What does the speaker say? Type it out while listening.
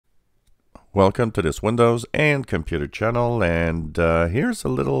Welcome to this Windows and computer channel, and here's a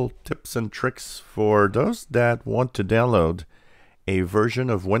little tips and tricks for those that want to download a version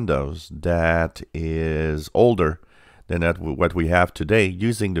of Windows that is older than what we have today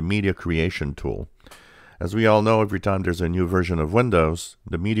using the media creation tool. As we all know, every time there's a new version of Windows,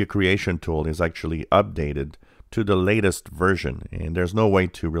 the media creation tool is actually updated to the latest version, and there's no way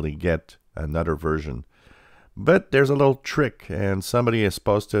to really get another version. But there's a little trick, and somebody has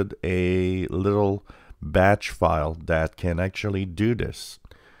posted a little batch file that can actually do this.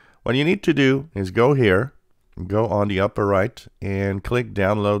 What you need to do is go here, go on the upper right, and click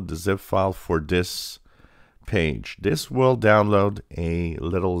download the zip file for this page. This will download a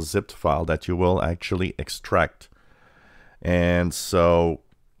little zipped file that you will actually extract. And so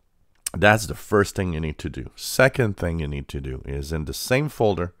that's the first thing you need to do. Second thing you need to do is in the same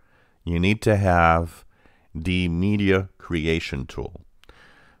folder, you need to have the media creation tool.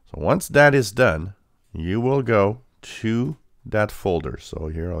 So once that is done, you will go to that folder. So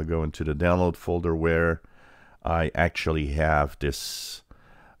here I'll go into the download folder where I actually have this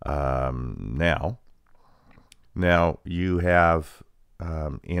now. Now you have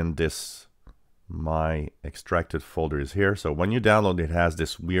in this my extracted folder is here. So when you download, it has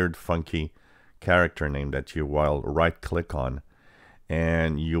this weird funky character name that you will right click on,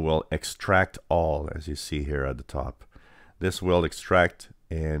 and you will extract all, as you see here at the top. This will extract,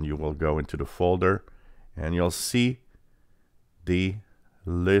 and you will go into the folder, and you'll see the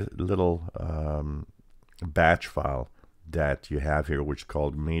little batch file that you have here, which is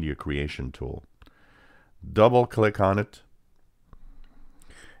called Media Creation Tool. Double click on it.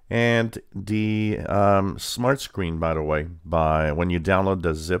 And the smart screen, by the way, when you download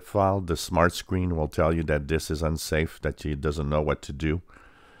the zip file, the smart screen will tell you that this is unsafe, that it doesn't know what to do.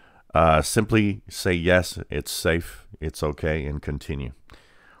 Simply say yes, it's safe, it's okay, and continue.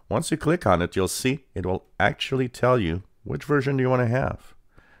 Once you click on it, you'll see it will actually tell you which version do you want to have.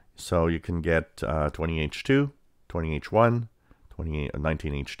 So you can get 20H2, 20H1,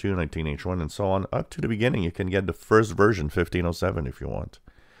 19H2, 19H1, and so on. Up to the beginning, you can get the first version, 1507, if you want.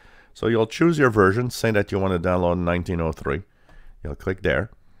 So you'll choose your version, say that you want to download 1903. You'll click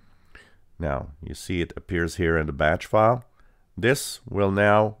there. Now, you see it appears here in the batch file. This will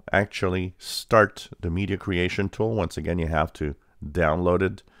now actually start the media creation tool. Once again, you have to download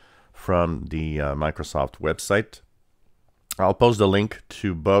it from the Microsoft website. I'll post the link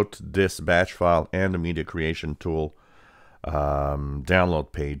to both this batch file and the media creation tool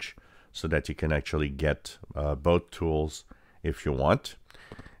download page so that you can actually get both tools if you want.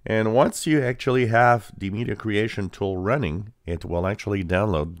 And once you actually have the media creation tool running, it will actually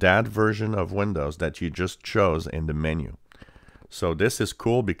download that version of Windows that you just chose in the menu. So this is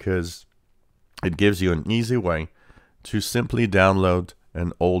cool because it gives you an easy way to simply download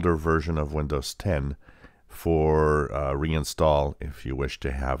an older version of Windows 10 for reinstall if you wish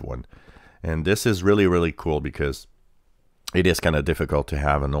to have one. And this is really, really cool because it is kind of difficult to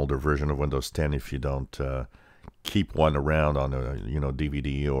have an older version of Windows 10 if you don't keep one around on a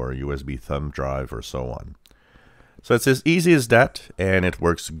DVD or USB thumb drive or so on. So it's as easy as that, and it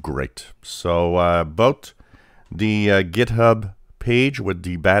works great. So both the GitHub page with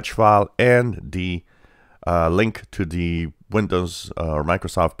the batch file and the link to the Windows or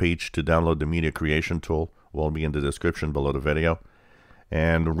Microsoft page to download the media creation tool will be in the description below the video.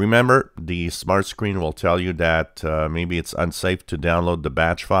 And remember, the smart screen will tell you that maybe it's unsafe to download the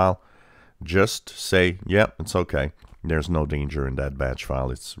batch file. Just say, yeah, it's okay. There's no danger in that batch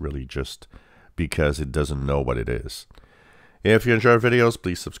file. It's really just because it doesn't know what it is. If you enjoy our videos,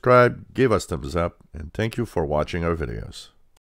 please subscribe, give us thumbs up, and thank you for watching our videos.